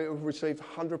 I know people have received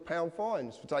 £100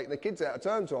 fines for taking their kids out at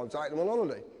term time, taking them on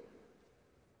holiday.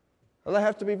 And they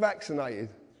have to be vaccinated.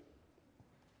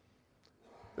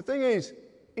 The thing is,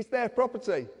 it's their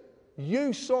property.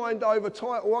 You signed over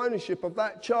title ownership of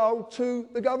that child to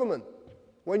the government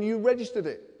when you registered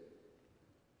it.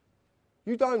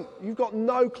 You've got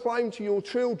no claim to your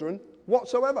children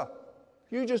whatsoever.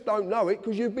 You just don't know it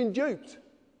because you've been duped.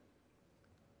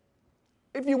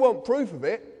 If you want proof of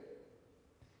it,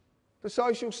 the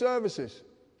social services.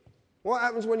 What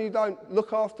happens when you don't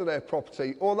look after their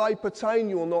property or they pertain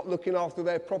you're not looking after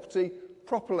their property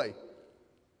properly?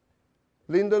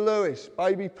 Linda Lewis,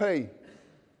 Baby P.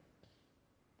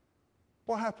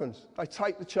 What happens? They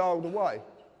take the child away.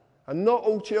 And not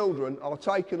all children are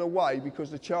taken away because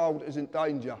the child is in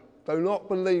danger. Do not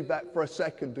believe that for a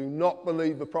second. Do not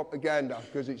believe the propaganda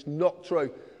because it's not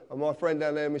true. And my friend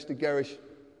down there, Mr. Gerrish,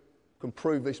 can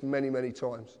prove this many, many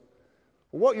times.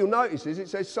 Well, what you'll notice is it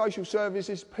says Social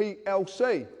Services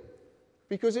PLC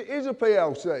because it is a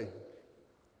PLC.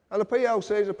 And a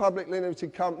PLC is a publicly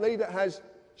limited company that has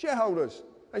shareholders.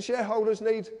 And shareholders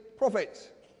need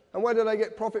profits. And where do they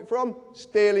get profit from?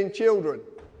 Stealing children.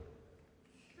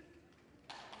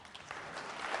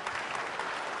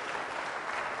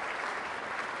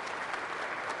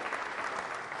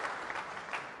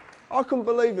 I couldn't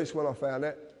believe this when I found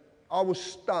it. I was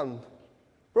stunned.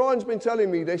 Brian's been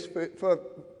telling me this for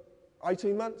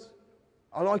 18 months.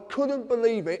 And I couldn't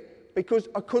believe it because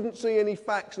I couldn't see any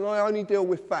facts, and I only deal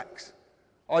with facts.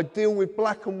 I deal with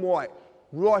black and white,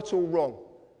 right or wrong.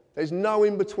 There's no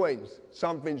in-betweens.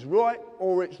 Something's right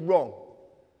or it's wrong.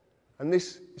 And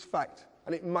this is fact,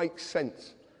 and it makes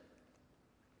sense.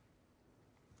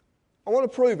 I want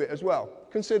to prove it as well.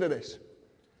 Consider this.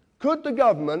 Could the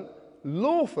government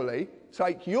lawfully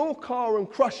take your car and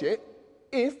crush it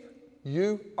if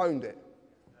you owned it?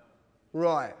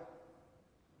 Right.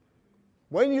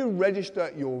 When you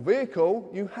register your vehicle,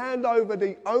 you hand over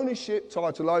the ownership,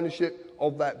 title ownership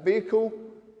of that vehicle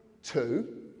to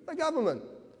the government.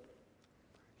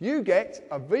 You get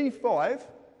a V5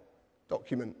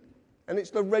 document, and it's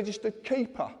the registered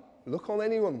keeper. Look on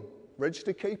anyone,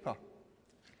 registered keeper.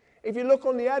 If you look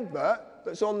on the advert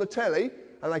that's on the telly,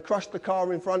 and they crush the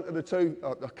car in front of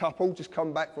the couple, just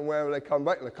come back from wherever they come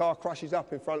back, and the car crashes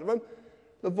up in front of them,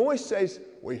 the voice says,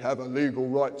 we have a legal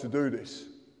right to do this.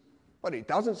 But it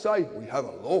doesn't say, we have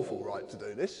a lawful right to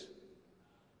do this.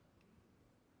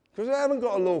 Because they haven't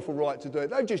got a lawful right to do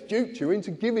it. They've just duped you into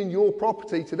giving your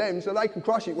property to them so they can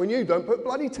crush it when you don't put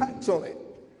bloody tax on it.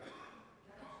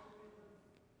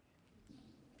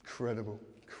 Incredible,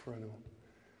 incredible.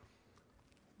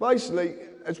 Basically,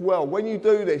 as well, when you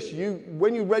do this,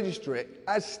 when you register it,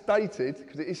 as stated,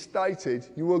 because it is stated,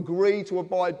 you agree to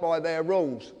abide by their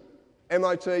rules.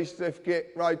 MOT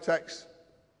certificate, road tax,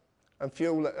 and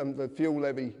the fuel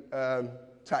levy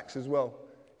tax as well.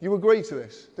 You agree to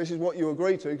this. This is what you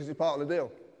agree to because it's part of the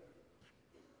deal.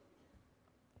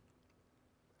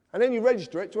 And then you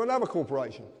register it to another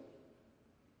corporation.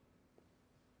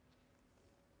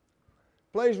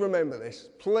 Please remember this.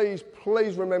 Please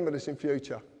remember this in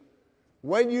future.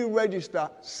 When you register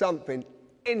something,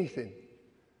 anything,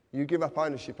 you give up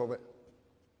ownership of it.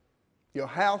 Your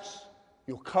house,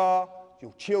 your car,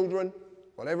 your children,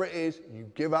 whatever it is,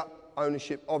 you give up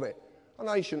ownership of it. I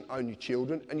know you shouldn't own your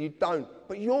children, and you don't,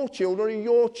 but your children are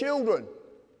your children.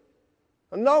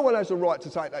 And no one has the right to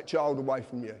take that child away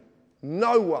from you.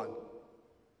 No one.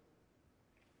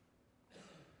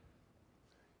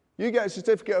 You get a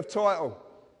certificate of title,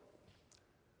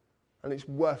 and it's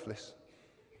worthless.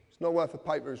 It's not worth the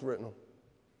paper it's written on.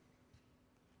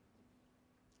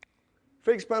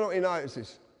 Fixed penalty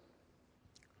notices.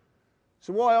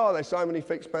 So why are there so many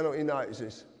fixed penalty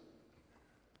notices?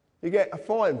 You get a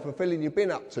fine for filling your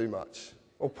bin up too much,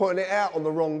 or putting it out on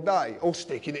the wrong day, or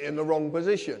sticking it in the wrong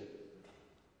position.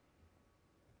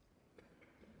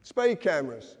 Speed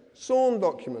cameras, sworn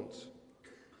documents.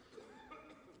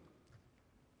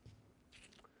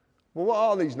 Well, what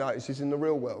are these notices in the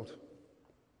real world?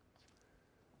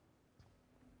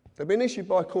 They've been issued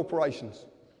by corporations.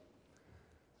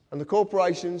 And the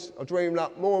corporations are dreaming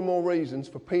up more and more reasons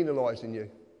for penalising you.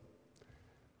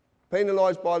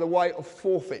 Penalised by the way of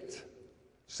forfeit.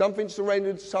 Something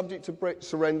surrendered subject to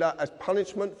surrender as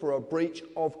punishment for a breach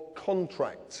of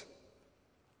contract.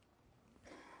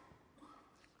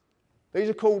 These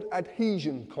are called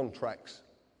adhesion contracts.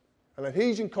 An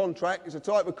adhesion contract is a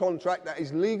type of contract that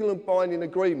is legal and binding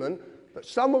agreement that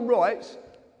someone writes,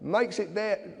 makes it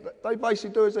their, they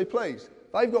basically do as they please.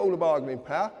 They've got all the bargaining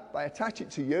power, they attach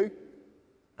it to you,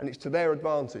 and it's to their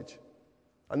advantage.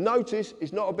 A notice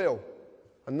is not a bill.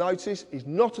 A notice is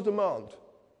not a demand.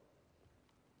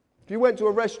 If you went to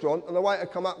a restaurant and the waiter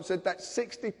come up and said, that's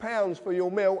 £60 for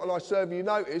your meal and I serve you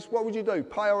notice, what would you do?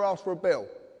 Pay or ask for a bill?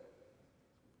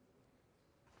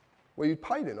 Well, you'd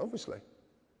pay then, obviously.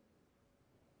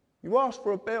 You ask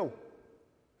for a bill.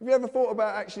 Have you ever thought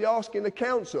about actually asking the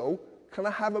council, can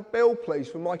I have a bill, please,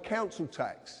 for my council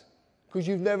tax? Because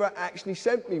you've never actually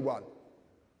sent me one.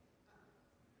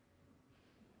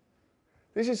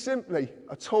 This is simply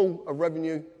a tool of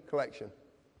revenue collection.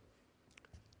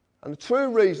 And the true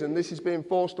reason this is being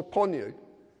forced upon you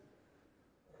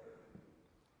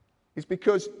is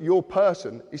because your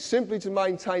person is simply to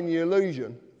maintain the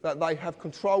illusion that they have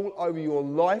control over your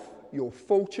life, your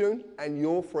fortune, and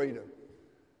your freedom.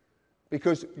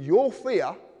 Because your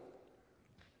fear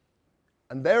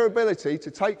and their ability to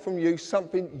take from you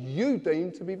something you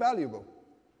deem to be valuable.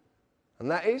 And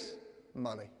that is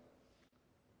money.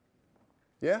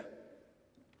 Yeah?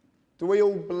 Do we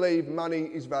all believe money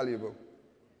is valuable?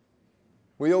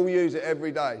 We all use it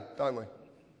every day, don't we?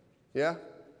 Yeah?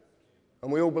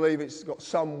 And we all believe it's got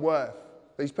some worth.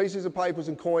 These pieces of papers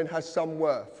and coin has some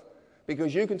worth.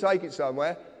 Because you can take it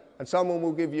somewhere and someone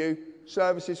will give you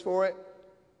services for it.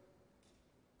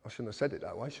 I shouldn't have said it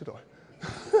that way, should I?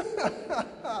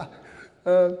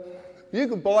 You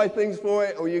can buy things for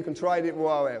it or you can trade it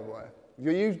whatever.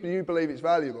 You believe it's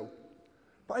valuable.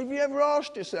 But have you ever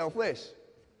asked yourself this?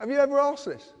 Have you ever asked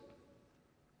this?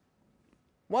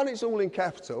 One, it's all in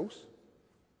capitals,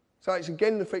 so it's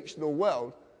again the fictional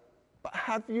world. But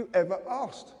have you ever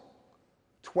asked?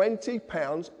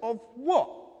 £20 of what?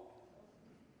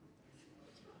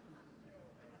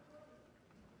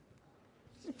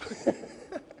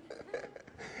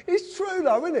 It's true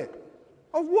though, isn't it?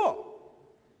 Of what?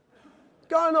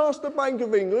 Go and ask the Bank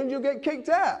of England, you'll get kicked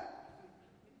out.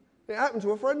 It happened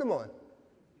to a friend of mine.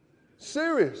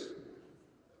 Serious.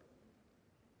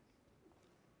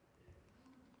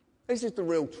 This is the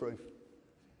real truth.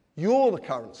 You're the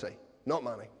currency, not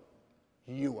money.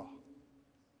 You are.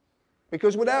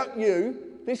 Because without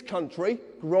you, this country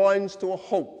grinds to a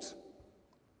halt.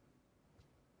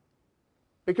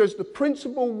 Because the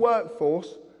principal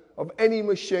workforce of any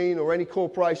machine or any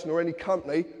corporation or any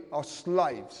company are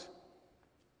slaves.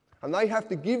 And they have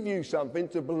to give you something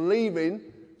to believe in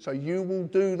so you will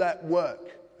do that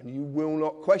work and you will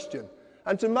not question.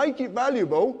 And to make it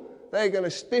valuable, they're going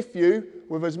to stiff you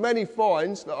with as many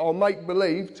fines that are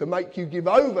make-believe to make you give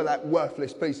over that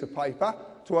worthless piece of paper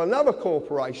to another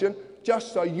corporation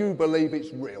just so you believe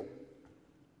it's real.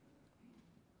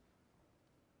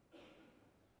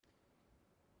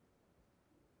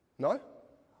 No?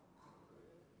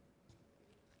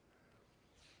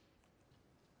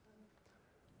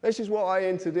 This is what I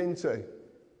entered into.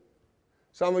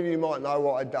 Some of you might know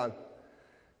what I'd done.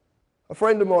 A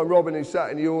friend of mine, Robin, who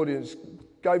sat in the audience,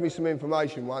 gave me some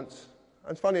information once.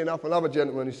 And funny enough, another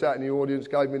gentleman who sat in the audience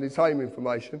gave me the same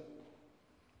information.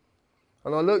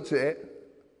 And I looked at it,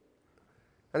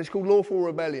 And it's called lawful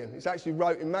rebellion. It's actually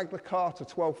wrote in Magna Carta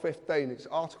 1215. It's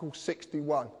Article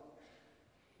 61.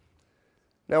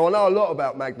 Now, I know a lot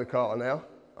about Magna Carta now,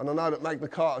 and I know that Magna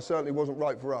Carta certainly wasn't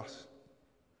wrote for us.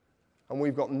 And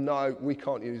we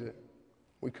can't use it.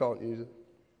 We can't use it.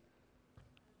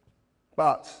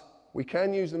 But we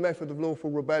can use the method of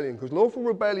lawful rebellion, because lawful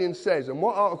rebellion says, and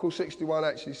what Article 61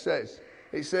 actually says,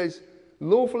 it says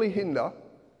lawfully hinder,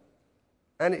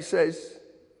 and it says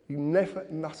you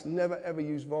must never ever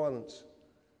use violence.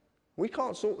 We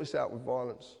can't sort this out with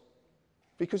violence.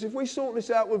 Because if we sort this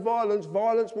out with violence,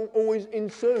 violence will always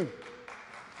ensue.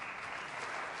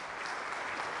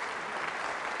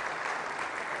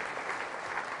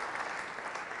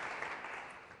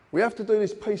 We have to do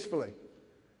this peacefully.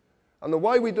 And the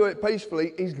way we do it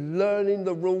peacefully is learning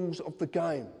the rules of the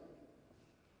game.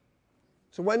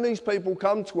 So when these people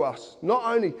come to us, not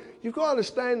only, you've got to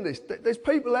understand this, there's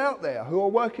people out there who are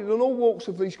working in all walks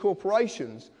of these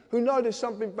corporations who know there's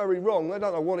something very wrong. They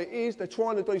don't know what it is. They're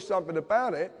trying to do something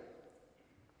about it.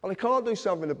 And they can't do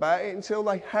something about it until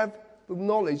they have the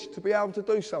knowledge to be able to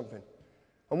do something.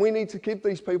 And we need to give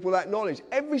these people that knowledge.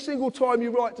 Every single time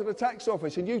you write to the tax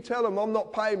office and you tell them, I'm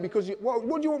not paying because,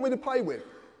 what do you want me to pay with?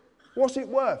 What's it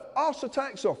worth? Ask the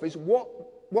tax office what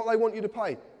they want you to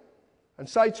pay. And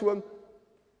say to them,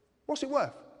 what's it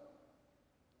worth?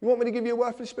 You want me to give you a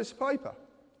worthless piece of paper?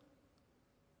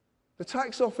 The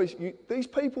tax office, these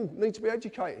people need to be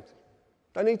educated.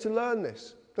 They need to learn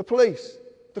this. The police,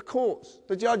 the courts,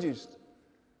 the judges,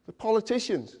 the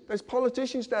politicians. There's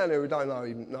politicians down there who don't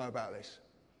even know about this.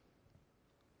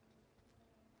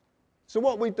 So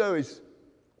what we do is,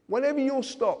 whenever you're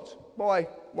stopped by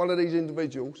one of these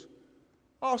individuals,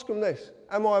 ask them this: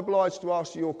 am I obliged to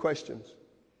ask you your questions?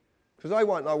 Because they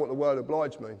won't know what the word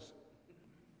obliged means.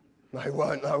 They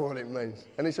won't know what it means.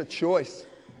 And it's a choice.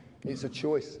 It's a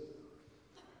choice.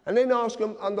 And then ask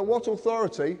them, under what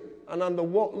authority and under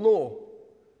what law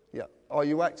are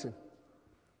you acting?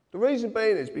 The reason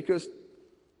being is because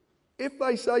if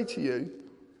they say to you,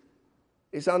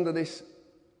 it's under this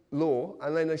law,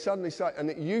 and then they suddenly say,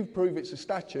 and you prove it's a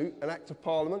statute, an act of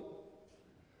parliament,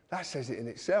 that says it in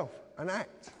itself, an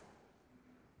act.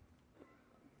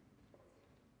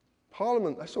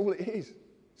 Parliament, that's all it is.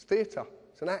 It's theatre,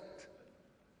 it's an act.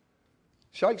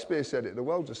 Shakespeare said it, the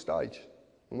world's a stage,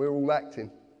 and we're all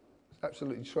acting. It's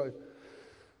absolutely true.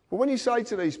 But when you say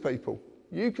to these people,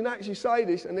 you can actually say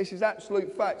this, and this is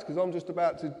absolute fact, because I'm just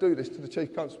about to do this to the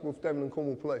Chief Constable of Devon and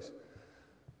Cornwall Police.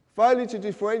 Failure to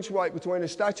differentiate between a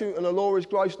statute and a law is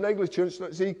gross negligence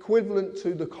that's equivalent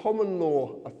to the common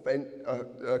law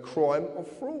crime of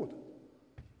fraud.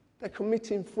 They're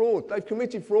committing fraud. They've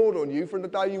committed fraud on you from the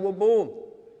day you were born.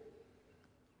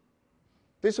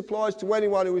 This applies to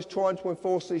anyone who is trying to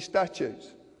enforce these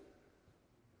statutes.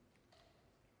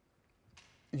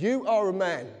 You are a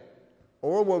man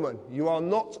or a woman. You are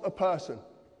not a person.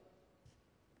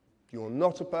 You are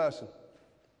not a person.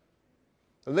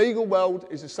 The legal world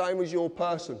is the same as your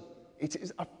person. It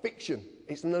is a fiction.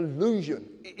 It's an illusion.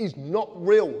 It is not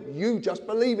real. You just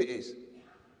believe it is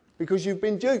because you've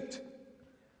been duped.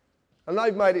 And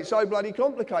they've made it so bloody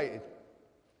complicated.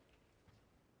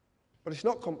 But it's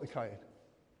not complicated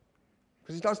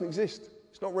because it doesn't exist.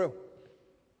 It's not real.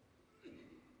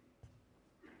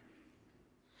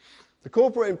 The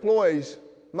corporate employees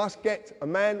must get a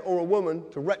man or a woman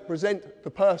to represent the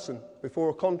person before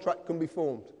a contract can be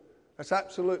formed. That's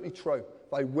absolutely true.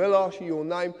 They will ask you your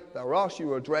name, they'll ask you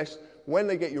your address. When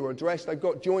they get your address, they've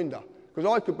got joinder. Because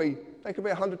there could be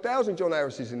 100,000 John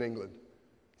Harrises in England.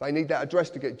 They need that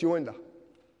address to get joinder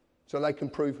so they can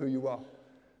prove who you are.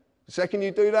 The second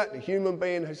you do that, the human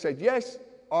being has said, yes,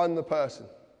 I'm the person.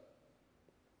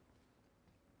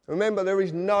 Remember, there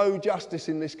is no justice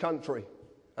in this country.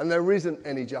 And there isn't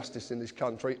any justice in this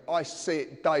country. I see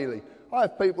it daily. I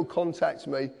have people contact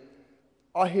me.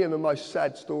 I hear the most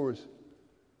sad stories.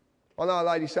 I know a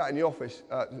lady sat in the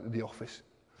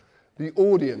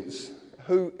audience,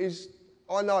 who is,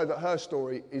 I know that her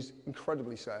story is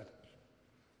incredibly sad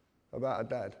about her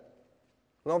dad.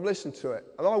 And I've listened to it,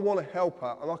 and I want to help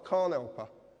her, and I can't help her.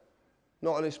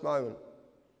 Not at this moment.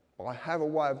 But I have a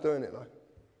way of doing it, though.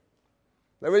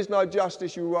 There is no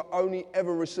justice. You will only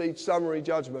ever receive summary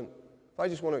judgment. They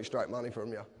just want to extract money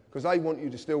from you because they want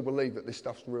you to still believe that this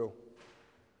stuff's real.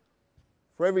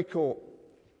 For every court,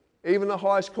 even the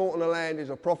highest court in the land is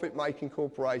a profit-making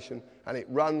corporation, and it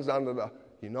runs under the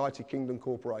United Kingdom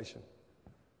Corporation.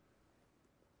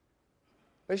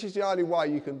 This is the only way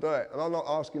you can do it, and I'm not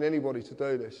asking anybody to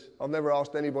do this. I've never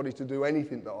asked anybody to do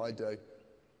anything that I do.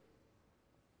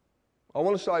 I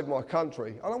want to save my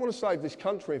country. I don't want to save this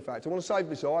country, in fact. I want to save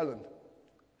this island.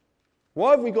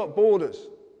 Why have we got borders?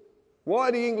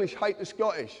 Why do the English hate the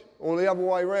Scottish, or the other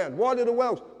way around? Why do the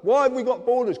Welsh? Why have we got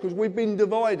borders? Because we've been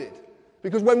divided.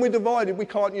 Because when we're divided, we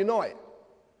can't unite.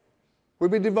 We've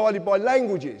been divided by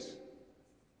languages.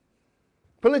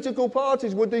 Political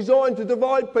parties were designed to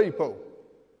divide people.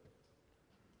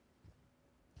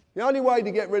 The only way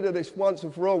to get rid of this once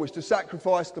and for all is to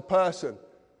sacrifice the person.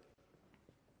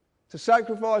 To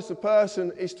sacrifice the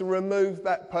person is to remove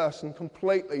that person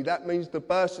completely. That means the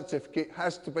birth certificate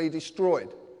has to be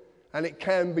destroyed. And it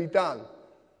can be done.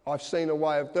 I've seen a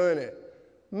way of doing it.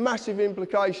 Massive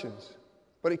implications,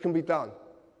 but it can be done.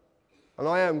 And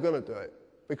I am going to do it,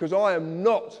 because I am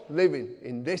not living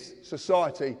in this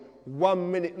society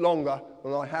 1 minute longer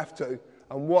than I have to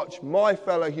and watch my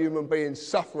fellow human beings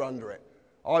suffer under it.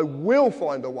 I will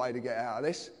find a way to get out of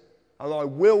this, and I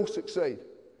will succeed.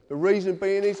 The reason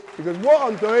being is because what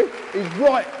I'm doing is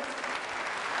right.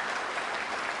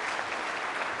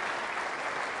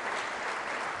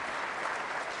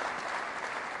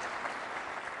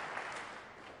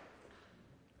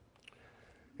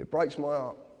 It breaks my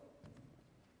heart.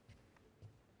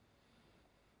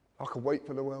 I could wait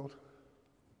for the world.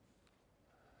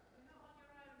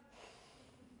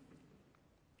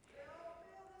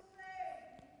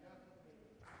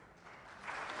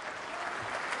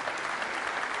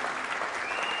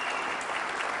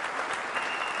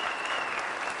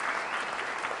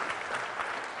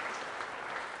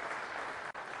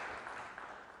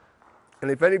 And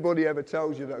if anybody ever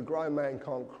tells you that a grown man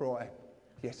can't cry,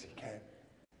 yes, he can.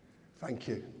 Thank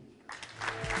you.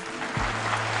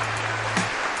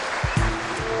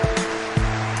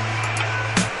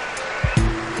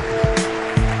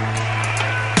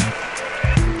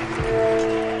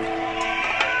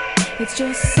 It's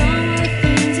just some